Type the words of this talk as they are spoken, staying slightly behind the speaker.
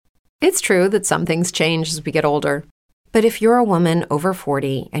It's true that some things change as we get older. But if you're a woman over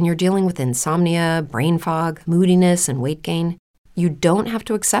 40 and you're dealing with insomnia, brain fog, moodiness, and weight gain, you don't have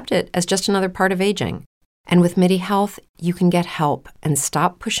to accept it as just another part of aging. And with MIDI Health, you can get help and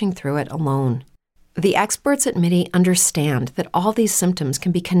stop pushing through it alone. The experts at MIDI understand that all these symptoms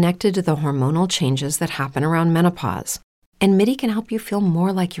can be connected to the hormonal changes that happen around menopause, and MIDI can help you feel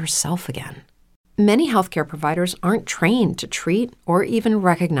more like yourself again. Many healthcare providers aren't trained to treat or even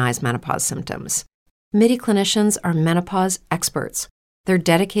recognize menopause symptoms. MIDI clinicians are menopause experts. They're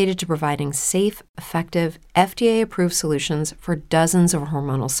dedicated to providing safe, effective, FDA-approved solutions for dozens of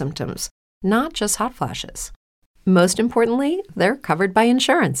hormonal symptoms, not just hot flashes. Most importantly, they're covered by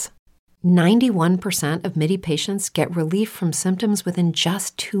insurance. 91% of MIDI patients get relief from symptoms within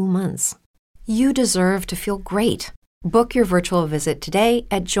just 2 months. You deserve to feel great. Book your virtual visit today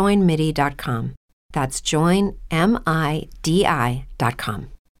at joinmidi.com. That's joinmidi.com.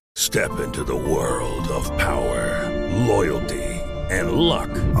 Step into the world of power, loyalty, and luck.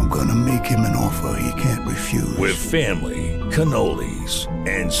 I'm gonna make him an offer he can't refuse. With family, cannolis,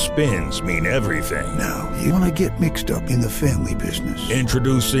 and spins mean everything. Now, you wanna get mixed up in the family business.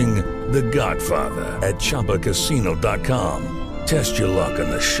 Introducing The Godfather at ChumbaCasino.com. Test your luck in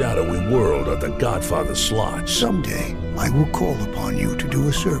the shadowy world of The Godfather slot. Someday, I will call upon you to do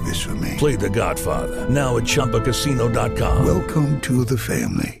a service for me. Play The Godfather, now at ChumbaCasino.com. Welcome to the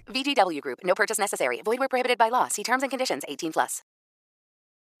family. VGW Group. No purchase necessary. Void where prohibited by law. See terms and conditions. 18+.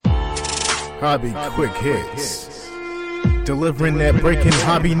 Hobby Quick Hits. Delivering that breaking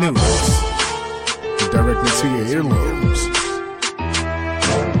hobby news directly to your earlobes.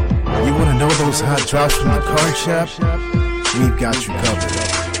 You want to know those hot drops from the card shop? We've got you covered.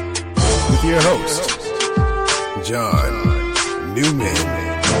 With your host, John Newman.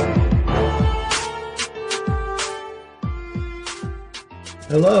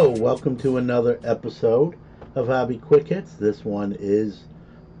 Hello, welcome to another episode of Hobby Quick Hits. This one is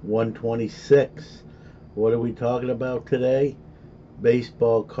 126. What are we talking about today?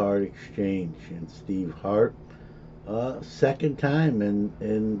 Baseball card exchange and Steve Hart. Second time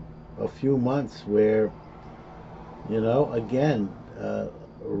in a few months where, you know, again, a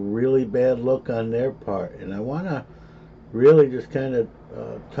really bad look on their part. And I want to really just kind of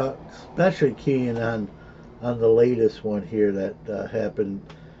talk, especially keying on the latest one here that happened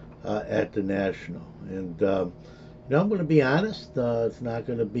at the National. And, you know, I'm going to be honest, it's not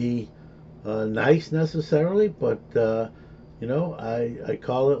going to be nice necessarily, but, you know, I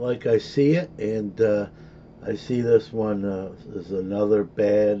call it like I see it, and I see this one as another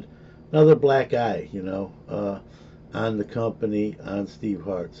black eye, you know, on the company, on Steve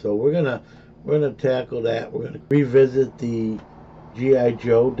Hart. So we're gonna tackle that. We're gonna revisit the G.I.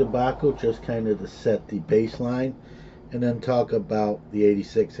 Joe debacle, just kind of to set the baseline, and then talk about the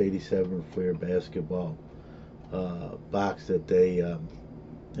 86-87 Fleer basketball box that they, you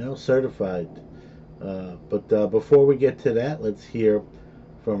know, certified. But before we get to that, let's hear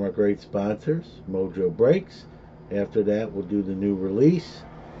from our great sponsors, Mojo Breaks. After that, we'll do the new release.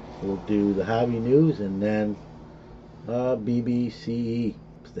 We'll do the hobby news, and then BBCE.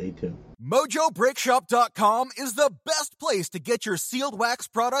 Stay tuned. MojoBreakShop.com is the best place to get your sealed wax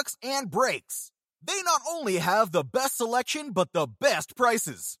products and brakes. They not only have the best selection, but the best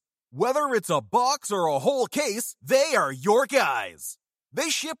prices. Whether it's a box or a whole case, they are your guys. They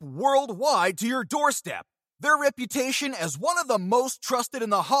ship worldwide to your doorstep. Their reputation as one of the most trusted in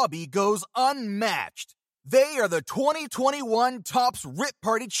the hobby goes unmatched. They are the 2021 Topps Rip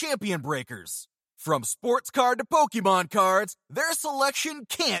Party Champion Breakers. From sports card to Pokemon cards, their selection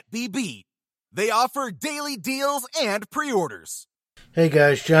can't be beat. They offer daily deals and pre-orders. Hey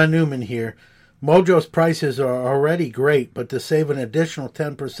guys, John Newman here. Mojo's prices are already great, but to save an additional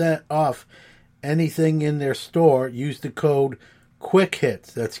 10% off anything in their store, use the code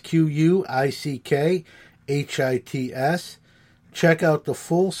QUICKHITS. That's QUICKHITS. Check out the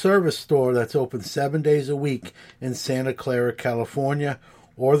full service store that's open 7 days a week in Santa Clara, California,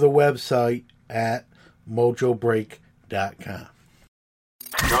 or the website at mojobreak.com.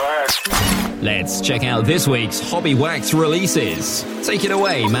 Let's check out this week's Hobby Wax releases. Take it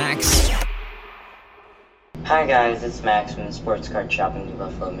away, Max. Hi guys, it's Max from the Sports Card Shop in New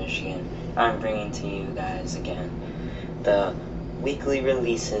Buffalo, Michigan. I'm bringing to you guys again the weekly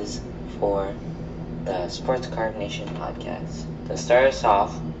releases for the Sports Card Nation podcast. To start us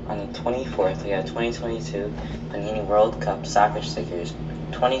off, on the 24th, we have 2022 Panini World Cup soccer stickers,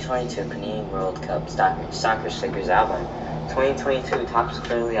 2022 Panini World Cup soccer stickers album, 2022 Topps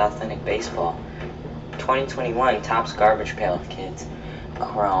Clearly Authentic Baseball, 2021 Topps Garbage Pail Kids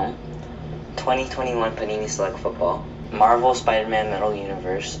Chrome, 2021 Panini Select Football, Marvel Spider-Man Metal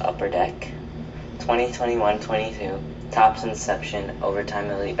Universe Upper Deck, 2021-22 Topps Inception Overtime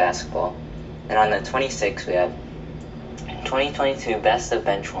Elite Basketball, and on the 26th we have 2022 Best of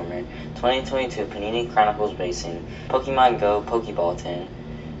Benchwarmer, 2022 Panini Chronicles Racing, Pokemon Go Pokeball Tin,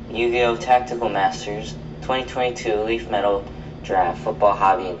 Yu-Gi-Oh! Tactical Masters, 2022 Leaf Metal Draft, Football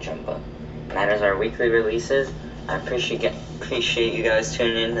Hobby, and Jumbo. And that is our weekly releases. I appreciate you guys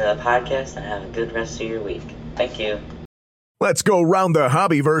tuning into the podcast, and have a good rest of your week. Thank you. Let's go round the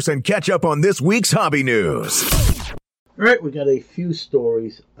hobbyverse and catch up on this week's hobby news. All right, we got a few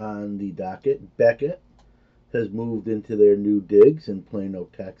stories on the docket. Beckett has moved into their new digs in Plano,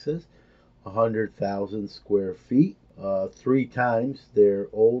 Texas, 100,000 square feet, 3 times their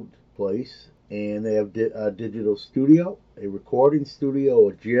old place, and they have a digital studio, a recording studio,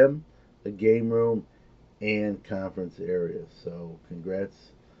 a gym, a game room, and conference area. So congrats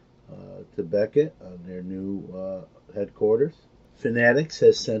to Beckett on their new headquarters. Fanatics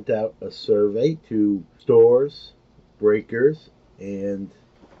has sent out a survey to stores, breakers, and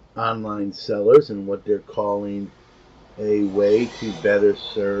online sellers and what they're calling a way to better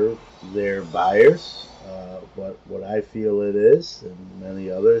serve their buyers. What I feel it is, and many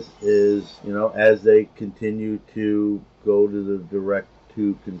others, is, as they continue to go to the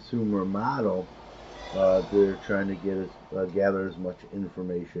direct-to-consumer model, they're trying to gather as much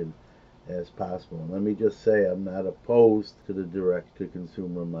information as possible. And let me just say, I'm not opposed to the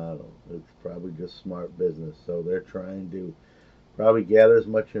direct-to-consumer model. It's probably just smart business. So they're trying to probably gather as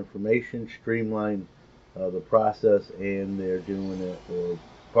much information, streamline the process, and they're doing it, or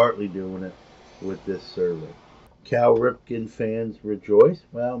partly doing it, with this survey. Cal Ripken fans rejoice?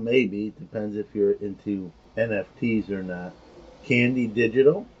 Well, maybe. It depends if you're into NFTs or not. Candy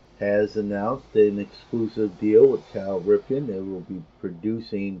Digital has announced an exclusive deal with Cal Ripken. They will be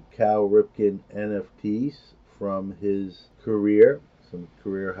producing Cal Ripken NFTs from his career, some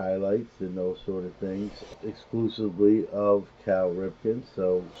career highlights and those sort of things, exclusively of Cal Ripken.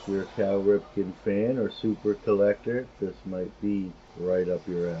 So if you're a Cal Ripken fan or super collector, this might be right up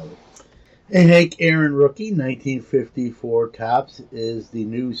your alley. A Hank Aaron rookie, 1954 Topps, is the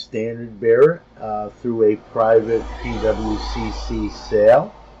new standard bearer through a private PWCC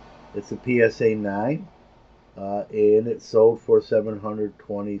sale. It's a PSA 9, and it sold for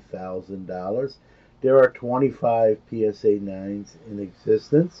 $720,000. There are 25 PSA 9s in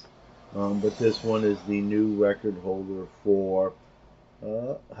existence, but this one is the new record holder for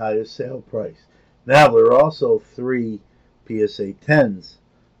highest sale price. Now, there are also 3 PSA 10s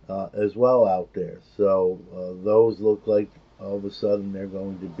as well out there. So those look like all of a sudden they're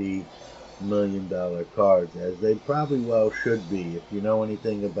going to be $1 million cards, as they probably well should be. If you know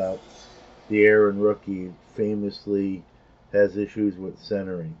anything about the Aaron rookie, famously has issues with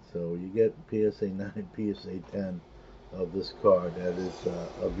centering. So you get PSA 9, PSA 10 of this card. That is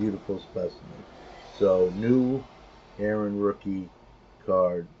a beautiful specimen. So new Aaron rookie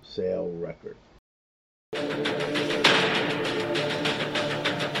card sale record.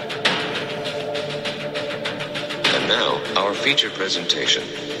 And now, our feature presentation.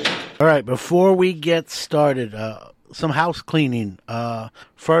 All right, before we get started, some house cleaning.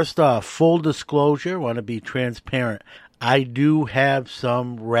 First off, full disclosure, want to be transparent. I do have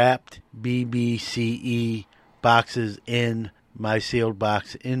some wrapped BBCE boxes in my sealed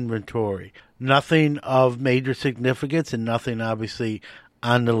box inventory. Nothing of major significance and nothing obviously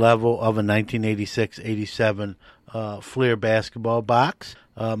on the level of a 1986-87 Fleer basketball box.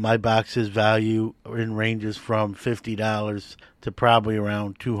 My boxes value in ranges from $50 to probably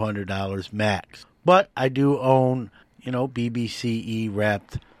around $200 max. But I do own, BBCE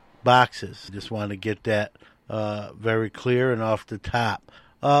wrapped boxes. Just want to get that very clear and off the top.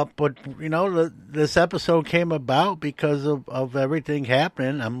 But, this episode came about because of everything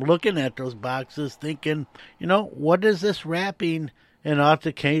happening. I'm looking at those boxes thinking, what does this wrapping and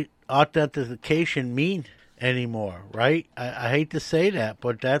authentication mean anymore, right? I hate to say that,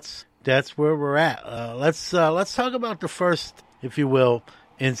 but that's where we're at. Let's talk about the first, if you will,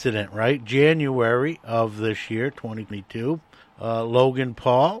 incident, right? January of this year, 2022, Logan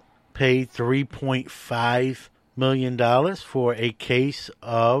Paul paid $3.5 million for a case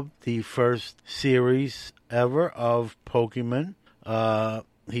of the first series ever of Pokemon.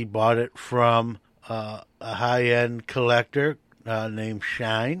 He bought it from a high-end collector named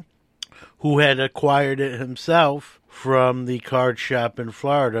Shine, who had acquired it himself from the card shop in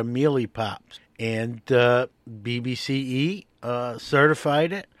Florida, Mealy Pops. And BBCE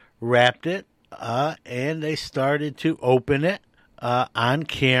certified it, wrapped it, and they started to open it on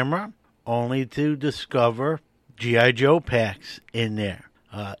camera, only to discover G.I. Joe packs in there.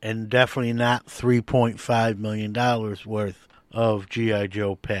 and definitely not $3.5 million worth of G.I.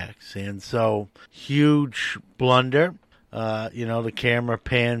 Joe packs. And so, huge blunder. The camera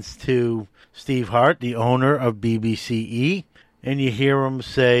pans to Steve Hart, the owner of BBCE, and you hear him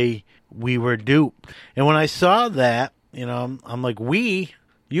say, "We were duped." And when I saw that, I'm like,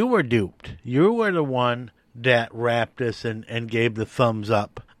 you were duped. You were the one that wrapped us and gave the thumbs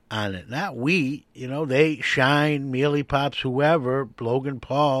up on it. Not we. They, Shine, Mealy Pops, whoever, Logan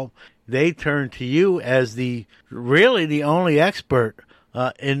Paul, they turned to you as the only expert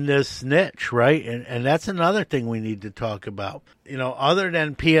in this niche, right? And that's another thing we need to talk about. Other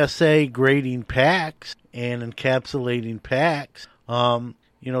than PSA grading packs and encapsulating packs,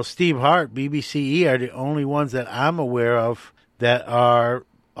 Steve Hart, BBCE are the only ones that I'm aware of that are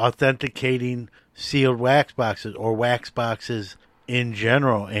authenticating sealed wax boxes or wax boxes in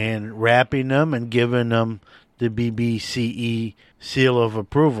general and wrapping them and giving them the BBCE seal of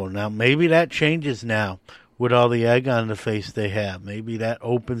approval. Now, maybe that changes now with all the egg on the face they have. Maybe that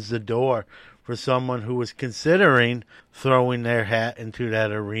opens the door for someone who is considering throwing their hat into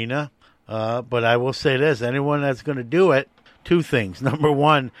that arena. But I will say this, anyone that's going to do it, two things. Number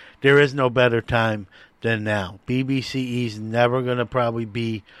one, there is no better time than now. BBCE's never going to probably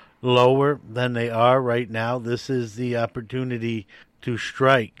be lower than they are right now. This is the opportunity to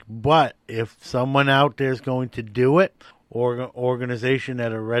strike. But if someone out there is going to do it, or organization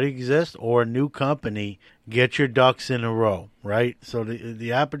that already exists, or a new company, get your ducks in a row, right? So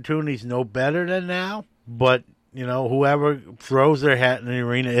the opportunity's no better than now, but whoever throws their hat in the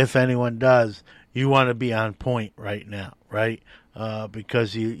arena, if anyone does, you want to be on point right now, right?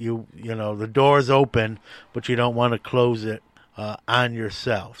 Because you the door's open, but you don't want to close it on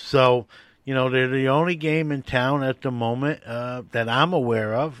yourself. So, they're the only game in town at the moment that I'm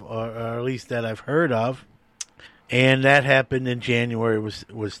aware of, or at least that I've heard of. And that happened in January.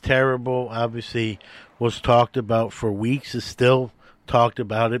 It was terrible. Obviously, was talked about for weeks. Is still talked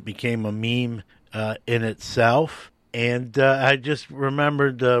about. It became a meme in itself. And I just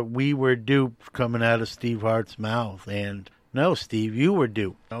remembered the "we were duped" coming out of Steve Hart's mouth. And no, Steve, you were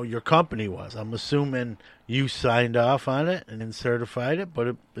duped. No, your company was. I'm assuming you signed off on it and then certified it.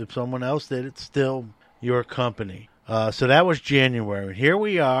 But if someone else did, it's still your company. So that was January. Here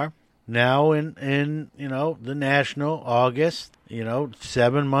we are. Now in the National, August,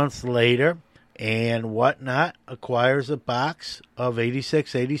 7 months later, and Whatnot acquires a box of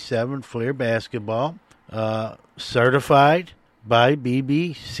 86-87 Fleer basketball, certified by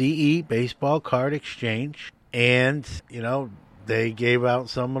BBCE, Baseball Card Exchange, and, they gave out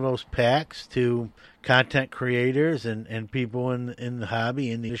some of those packs to content creators and people in the hobby,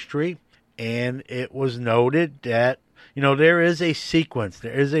 in the industry, and it was noted that there is a sequence.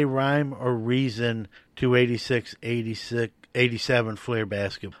 There is a rhyme or reason to 86-87 Fleer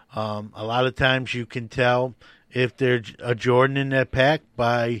basketball. A lot of times you can tell if there's a Jordan in that pack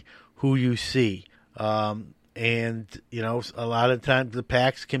by who you see. And, a lot of times the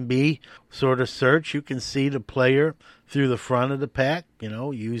packs can be sort of search. You can see the player through the front of the pack,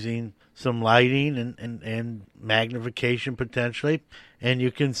 using some lighting and magnification potentially, and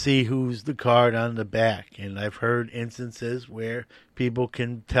you can see who's the card on the back. And I've heard instances where people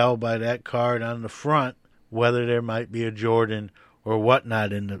can tell by that card on the front whether there might be a Jordan or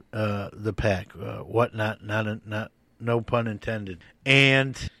Whatnot in the pack. Whatnot, no pun intended.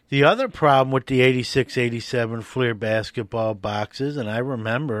 And the other problem with the 86-87 Fleer basketball boxes, and I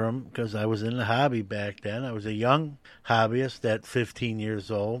remember them because I was in the hobby back then. I was a young hobbyist at 15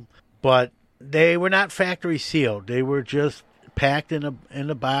 years old. But they were not factory sealed. They were just packed in a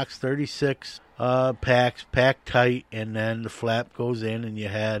box, 36 packs, packed tight, and then the flap goes in and you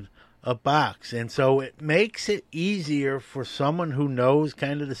had a box. And so it makes it easier for someone who knows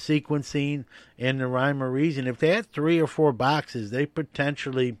kind of the sequencing and the rhyme or reason. If they had 3 or 4 boxes, they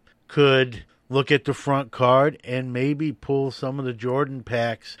potentially could look at the front card and maybe pull some of the Jordan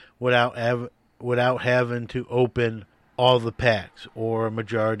packs without having to open all the packs or a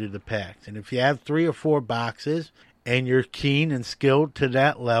majority of the packs. And if you have 3 or 4 boxes and you're keen and skilled to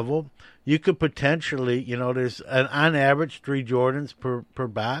that level, you could potentially, there's on average 3 Jordans per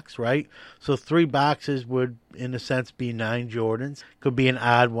box, right? So 3 boxes would, in a sense, be 9 Jordans. Could be an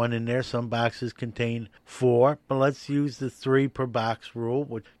odd one in there. Some boxes contain 4, but let's use the 3 per box rule,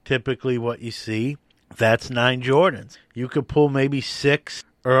 which typically what you see. That's 9 Jordans. You could pull maybe 6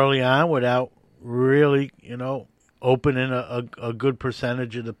 early on without really, opening a good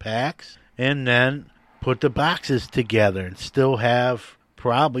percentage of the packs, and then put the boxes together and still have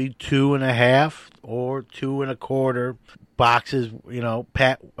probably 2.5 or 2.25 boxes,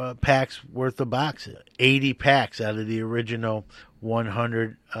 packs worth of boxes. 80 packs out of the original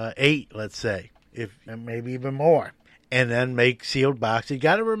 108, let's say, if maybe even more. And then make sealed boxes. You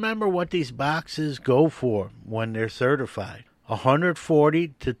got to remember what these boxes go for when they're certified.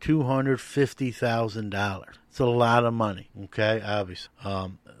 $140,000 to $250,000. It's a lot of money. Okay, obviously.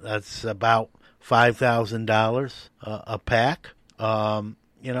 That's about $5,000 a pack.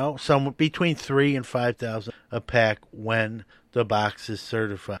 Somewhere between $3,000 and $5,000 a pack when the box is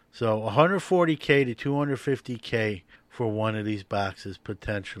certified. So $140K to $250K for one of these boxes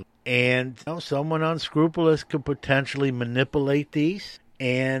potentially. And someone unscrupulous could potentially manipulate these.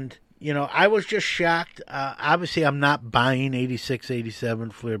 And, I was just shocked. Obviously, I'm not buying 86,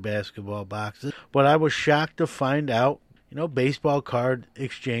 87 Fleer basketball boxes, but I was shocked to find out, Baseball Card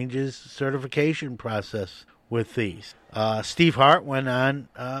Exchange's certification process with these. Steve Hart went on,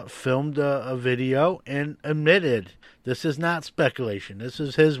 filmed a video and admitted, this is not speculation, this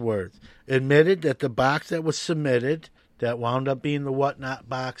is his words, admitted that the box that was submitted, that wound up being the Whatnot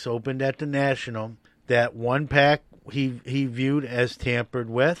box opened at the National, that one pack he viewed as tampered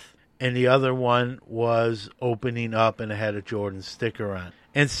with, and the other one was opening up and it had a Jordan sticker on.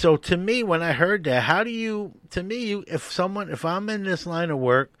 And so to me, when I heard that, if I'm in this line of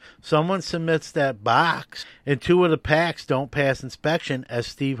work, someone submits that box and two of the packs don't pass inspection, as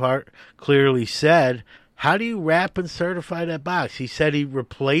Steve Hart clearly said, how do you wrap and certify that box? He said he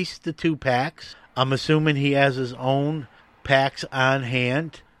replaced the two packs. I'm assuming he has his own packs on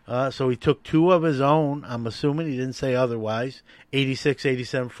hand. So he took two of his own, I'm assuming he didn't say otherwise, 86,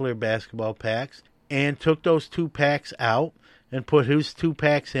 87 Fleer basketball packs, and took those two packs out and put his two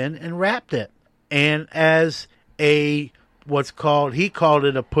packs in and wrapped it. And as he called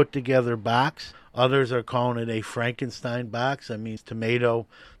it a put-together box. Others are calling it a Frankenstein box. That means tomato,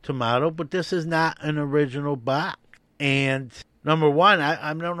 but this is not an original box. And number one,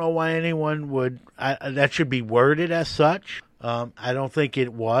 I don't know why anyone would, that should be worded as such. I don't think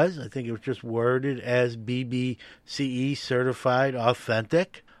it was. I think it was just worded as BBCE certified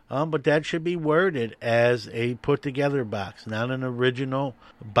authentic. But that should be worded as a put-together box, not an original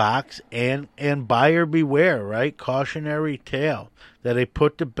box. And buyer beware, right? Cautionary tale that a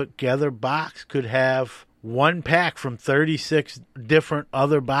put-together box could have one pack from 36 different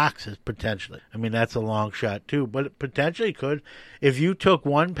other boxes, potentially. I mean, that's a long shot, too. But it potentially could. If you took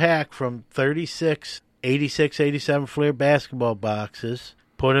one pack from 36 86, 87 Fleer basketball boxes,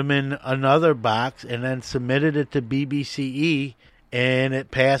 put them in another box, and then submitted it to BBCE, and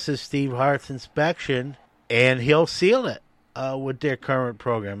it passes Steve Hart's inspection, and he'll seal it with their current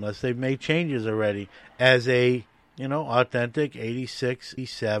program, unless they've made changes already, as a, authentic 86,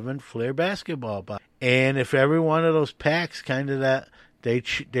 87 Fleer basketball box. And if every one of those packs kind of that,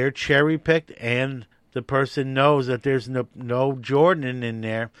 they're cherry-picked, and the person knows that there's no Jordan in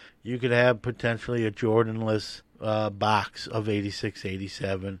there, you could have potentially a Jordanless box of 86,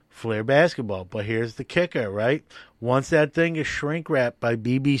 87 Fleer basketball. But here's the kicker, right? Once that thing is shrink-wrapped by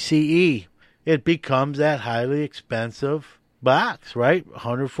BBCE, it becomes that highly expensive box, right?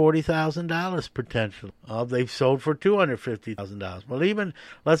 $140,000 potentially. They've sold for $250,000. Well, even,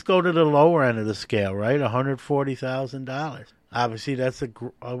 let's go to the lower end of the scale, right? $140,000. Obviously, that's a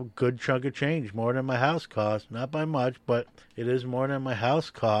good chunk of change, more than my house cost. Not by much, but it is more than my house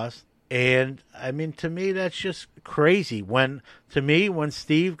cost. And, I mean, to me, that's just crazy. When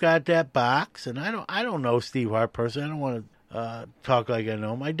Steve got that box, and I don't know Steve Hart personally. I don't want to talk like I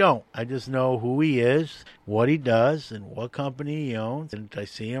know him. I don't. I just know who he is, what he does, and what company he owns. And I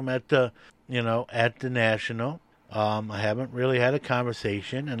see him at the National. I haven't really had a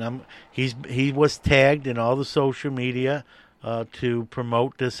conversation, and he was tagged in all the social media to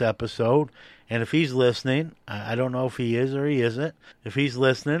promote this episode. And if he's listening, I don't know if he is or he isn't. If he's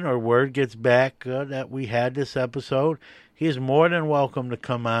listening or word gets back that we had this episode, he is more than welcome to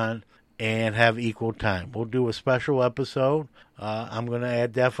come on and have equal time. We'll do a special episode. I'm going to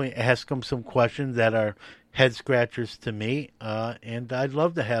definitely ask him some questions that are head scratchers to me, and I'd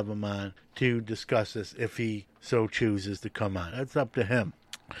love to have him on to discuss this if he so chooses to come on. That's up to him.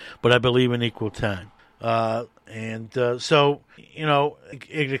 But I believe in equal time. So, an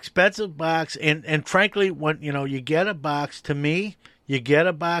expensive box, and frankly, when, you get a box, to me, you get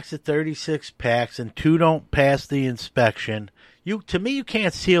a box of 36 packs and two don't pass the inspection, you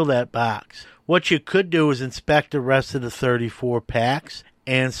can't seal that box. What you could do is inspect the rest of the 34 packs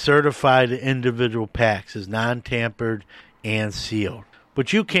and certify the individual packs as non-tampered and sealed.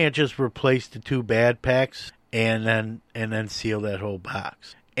 But you can't just replace the two bad packs and then seal that whole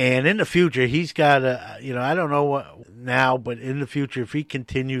box. And in the future, he's got to, I don't know what now, but in the future, if he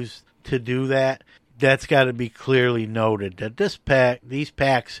continues to do that, that's got to be clearly noted that these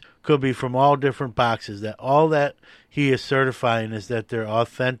packs could be from all different boxes, that all that he is certifying is that they're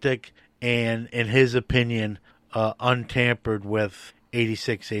authentic and, in his opinion, untampered with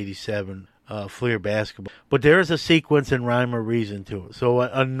 86, 87 Fleer basketball. But there is a sequence and rhyme or reason to it. So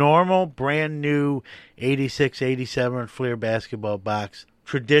a normal, brand new 86, 87 Fleer basketball box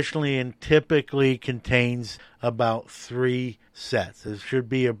traditionally and typically contains about 3 sets. There should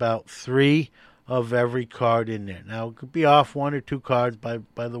be about 3 of every card in there. Now, it could be off 1 or 2 cards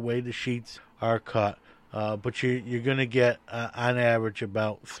by the way the sheets are cut. But you're going to get, on average,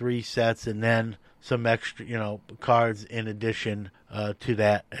 about 3 sets and then some extra, cards in addition to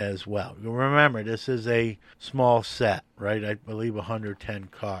that as well. Remember, this is a small set, right? I believe 110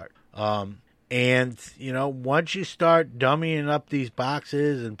 card. And, once you start dummying up these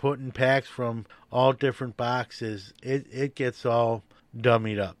boxes and putting packs from all different boxes, it gets all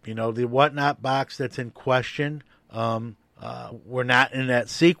dummied up. The Whatnot box that's in question, we're not in that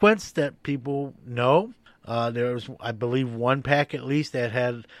sequence that people know. There was, I believe, one pack at least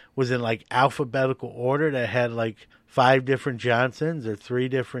that was in like alphabetical order that had like 5 different Johnsons or 3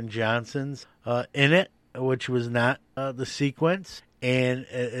 different Johnsons in it, which was not the sequence. And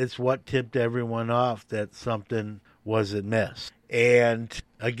it's what tipped everyone off that something was amiss. And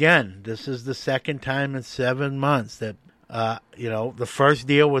again, this is the second time in 7 months that, the first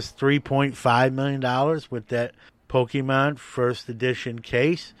deal was $3.5 million with that Pokemon first edition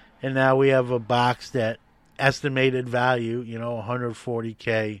case. And now we have a box that estimated value,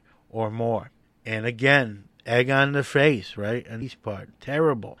 $140K or more. And again, egg on the face, right? And these part,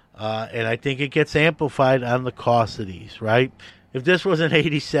 terrible. And I think it gets amplified on the cost of these, right? If this was an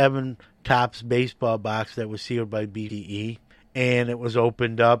 87 Topps baseball box that was sealed by BDE and it was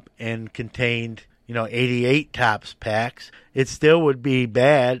opened up and contained, 88 Topps packs, it still would be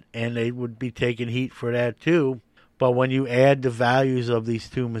bad and they would be taking heat for that too. But when you add the values of these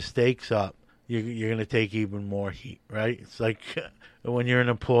 2 mistakes up, you're going to take even more heat, right? It's like when you're an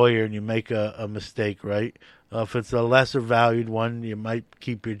employer and you make a mistake, right? If it's a lesser valued one, you might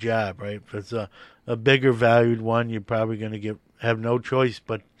keep your job, right? If it's a bigger valued one, you're probably going to have no choice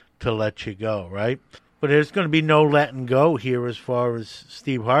but to let you go, right? But there's going to be no letting go here as far as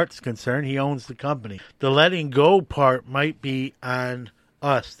Steve Hart's concerned. He owns the company. The letting go part might be on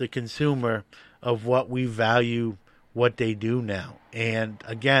us, the consumer, of what we value what they do now. And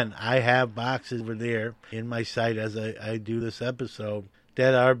again, I have boxes over there in my site as I do this episode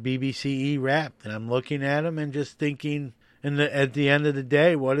that are BBCE wrapped. And I'm looking at them and just thinking, at the end of the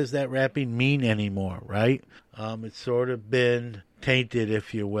day, what does that wrapping mean anymore, right? It's sort of been tainted,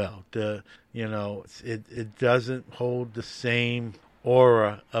 if you will. It doesn't hold the same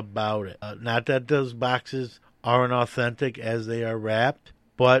aura about it. Not that those boxes aren't authentic as they are wrapped,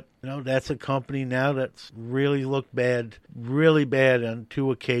 but that's a company now that's really looked bad, really bad on 2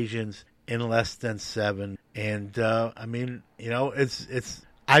 occasions in less than 7. And it's.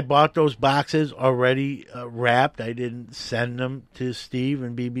 I bought those boxes already wrapped. I didn't send them to Steve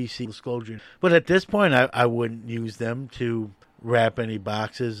and BBC Disclosure. But at this point, I wouldn't use them to wrap any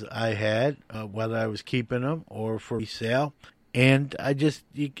boxes I had, whether I was keeping them or for resale. And I just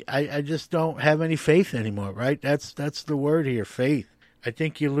don't have any faith anymore, right? That's the word here, faith. I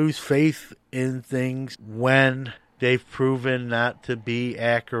think you lose faith in things when they've proven not to be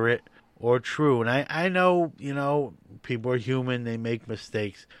accurate or true. And I know, people are human, they make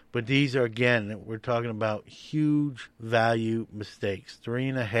mistakes. But these are, again, we're talking about huge value mistakes.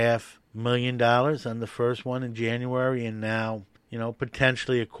 $3.5 million on the first one in January, and now,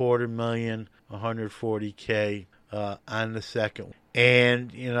 potentially $250,000, $140K on the second one.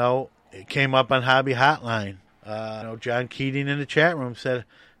 And, it came up on Hobby Hotline. John Keating in the chat room said,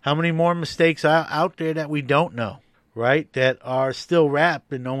 how many more mistakes are out there that we don't know, right? That are still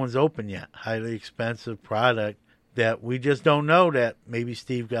wrapped and no one's open yet. Highly expensive product that we just don't know that maybe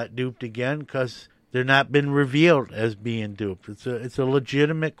Steve got duped again because they're not been revealed as being duped. It's a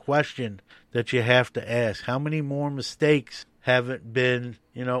legitimate question that you have to ask. How many more mistakes haven't been,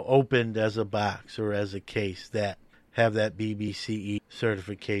 opened as a box or as a case that have that BBCE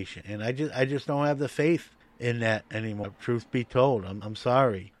certification? And I just don't have the faith in that anymore. Truth be told, I'm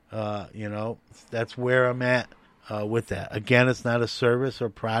sorry. That's where I'm at with that. Again, it's not a service or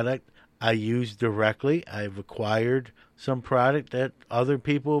product I use directly. I've acquired some product that other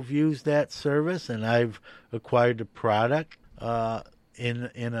people have used that service, and I've acquired the product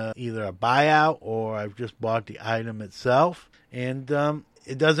in either a buyout or I've just bought the item itself, and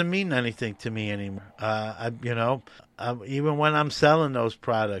it doesn't mean anything to me anymore. Even when I'm selling those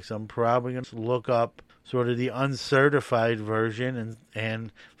products, I'm probably going to look up sort of the uncertified version,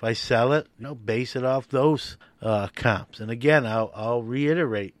 and if I sell it, base it off those comps. And again, I'll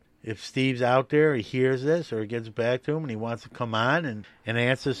reiterate, if Steve's out there, he hears this, or it gets back to him, and he wants to come on and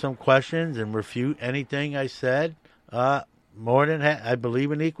answer some questions and refute anything I said, more than I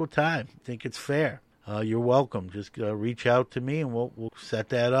believe in equal time. I think it's fair. You're welcome. Just reach out to me, and we'll set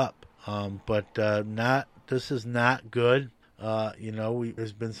that up. But this is not good.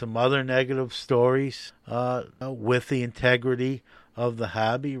 There's been some other negative stories with the integrity of the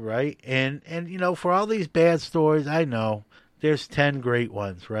hobby, right? And for all these bad stories, I know there's 10 great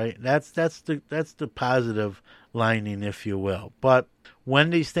ones, right? That's the positive lining, if you will. But when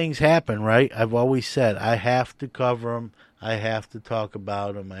these things happen, right, I've always said I have to cover them. I have to talk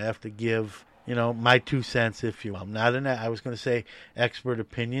about them. I have to give, my 2 cents, if you will. I'm not I was going to say expert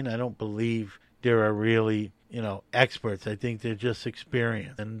opinion. I don't believe there are really, experts. I think they're just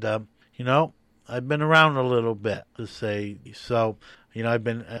experienced. And, I've been around a little bit, to say. So, I've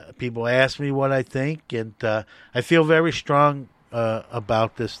been, people ask me what I think, and I feel very strong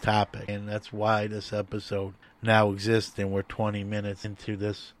about this topic. And that's why this episode now exists, and we're 20 minutes into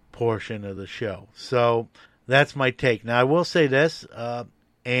this portion of the show. So that's my take. Now, I will say this,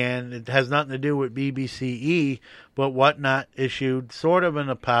 and it has nothing to do with BBCE, but Whatnot issued sort of an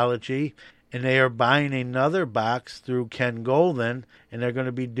apology, and they are buying another box through Ken Golden, and they're going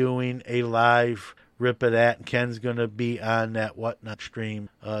to be doing a live Rip It At, and Ken's going to be on that Whatnot stream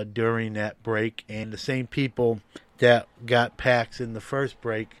during that break, and the same people that got packs in the first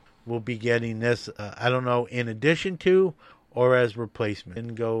break will be getting this, I don't know, in addition to or as replacement.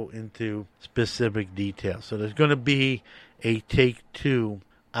 Didn't go into specific details. So there's going to be a take 2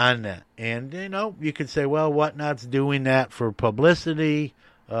 on that. And, you could say, well, Whatnot's doing that for publicity,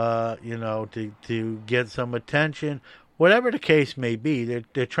 to get some attention. Whatever the case may be,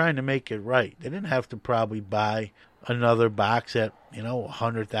 they're trying to make it right. They didn't have to probably buy another box at,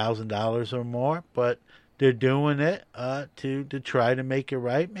 $100,000 or more, but they're doing it to try to make it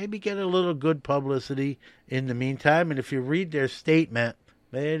right. Maybe get a little good publicity in the meantime. And if you read their statement,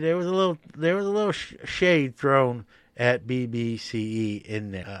 there was a little shade thrown at BBCE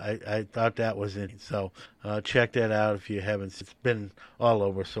in there. I thought that was in. So check that out if you haven't. It's been all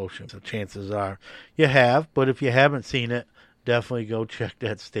over social, so chances are you have. But if you haven't seen it, definitely go check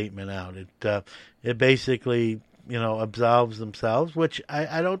that statement out. It basically absolves themselves, which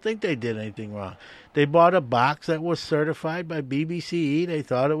I don't think they did anything wrong. They bought a box that was certified by BBCE. They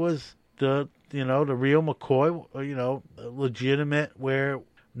thought it was the real McCoy, legitimate, where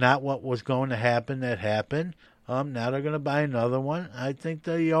not what was going to happen that happened. Now they're going to buy another one. I think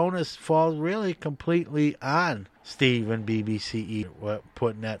the onus falls really completely on Steve and BBCE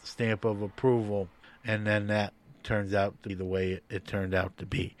putting that stamp of approval, and then that turns out to be the way it turned out to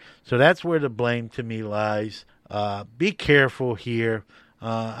be. So that's where the blame to me lies. Be careful here.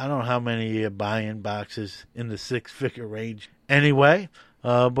 I don't know how many you're buying boxes in the 6-figure range anyway,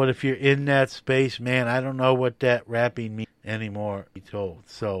 but if you're in that space, man, I don't know what that wrapping means anymore, be told.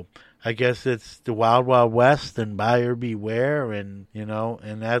 So I guess it's the Wild Wild West and buyer beware, and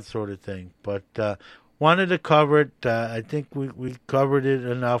and that sort of thing. But wanted to cover it. I think we covered it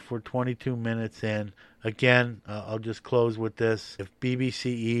enough. We're 22 minutes in. Again, I'll just close with this. If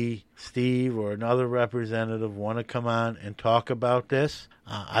BBCE, Steve, or another representative want to come on and talk about this,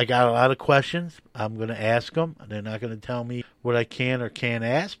 I got a lot of questions. I'm going to ask them. They're not going to tell me what I can or can't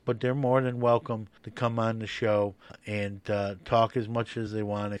ask, but they're more than welcome to come on the show and talk as much as they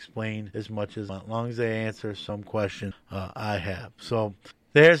want, explain as much as long as they answer some question I have. So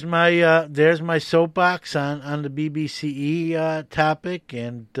there's my soapbox on the BBCE topic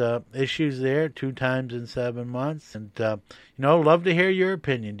and issues there 2 times in 7 months. And love to hear your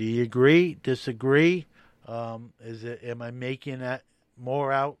opinion. Do you agree? Disagree? Am I making that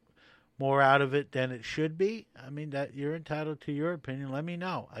more out of it than it should be? I mean, that you're entitled to your opinion. Let me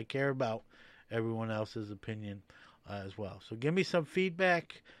know. I care about everyone else's opinion as well. So give me some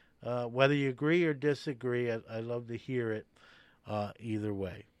feedback, whether you agree or disagree. I love to hear it. Either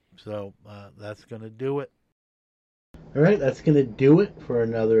way. So that's going to do it. All right, that's going to do it for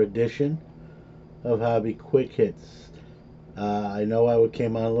another edition of Hobby Quick Hits. I know I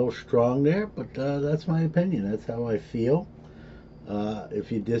came on a little strong there, but that's my opinion. That's how I feel.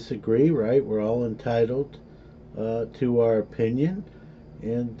 If you disagree, right, we're all entitled to our opinion.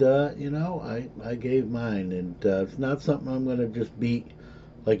 And, I gave mine. And it's not something I'm going to just beat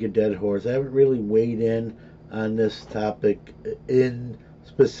like a dead horse. I haven't really weighed in on this topic in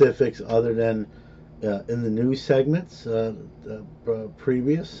specifics other than in the news segments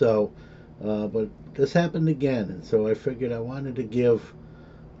previous. So, but this happened again, and so I figured I wanted to give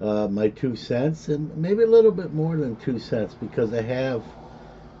my 2 cents, and maybe a little bit more than 2 cents, because I have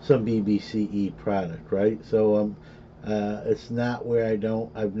some BBCE product, right? So it's not where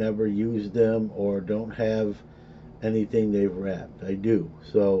I've never used them or don't have anything they've wrapped. I do.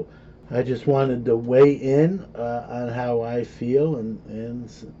 So I just wanted to weigh in on how I feel, and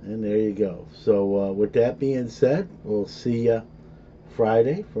there you go. So with that being said, we'll see you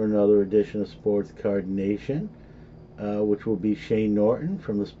Friday for another edition of Sports Card Nation, which will be Shane Norton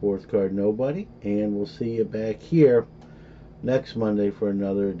from the Sports Card Nobody, and we'll see you back here next Monday for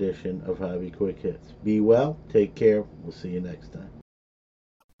another edition of Hobby Quick Hits. Be well, take care, we'll see you next time.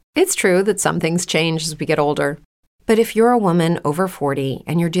 It's true that some things change as we get older. But if you're a woman over 40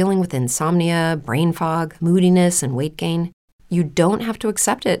 and you're dealing with insomnia, brain fog, moodiness, and weight gain, you don't have to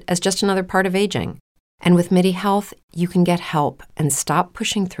accept it as just another part of aging. And with MIDI Health, you can get help and stop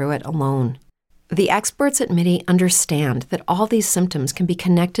pushing through it alone. The experts at MIDI understand that all these symptoms can be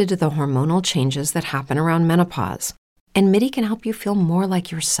connected to the hormonal changes that happen around menopause, and MIDI can help you feel more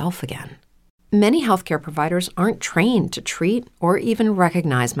like yourself again. Many healthcare providers aren't trained to treat or even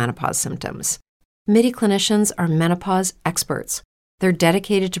recognize menopause symptoms. MIDI clinicians are menopause experts. They're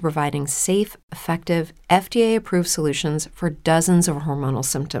dedicated to providing safe, effective, FDA-approved solutions for dozens of hormonal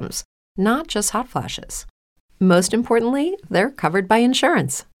symptoms, not just hot flashes. Most importantly, they're covered by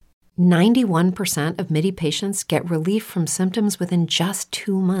insurance. 91% of MIDI patients get relief from symptoms within just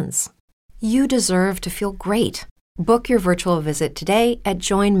 2 months. You deserve to feel great. Book your virtual visit today at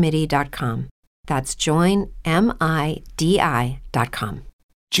joinmidi.com. That's joinmidi.com.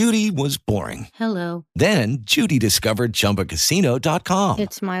 Judy was boring. Hello. Then Judy discovered ChumbaCasino.com.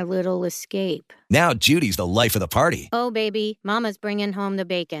 It's my little escape. Now Judy's the life of the party. Oh, baby, mama's bringing home the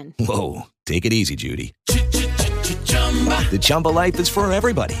bacon. Whoa, take it easy, Judy. The Chumba life is for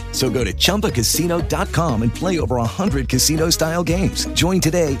everybody. So go to ChumbaCasino.com and play over 100 casino-style games. Join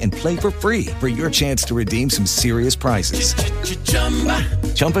today and play for free for your chance to redeem some serious prizes.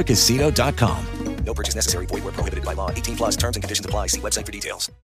 ChumbaCasino.com. No purchase necessary. Void where prohibited by law. 18+ terms and conditions apply. See website for details.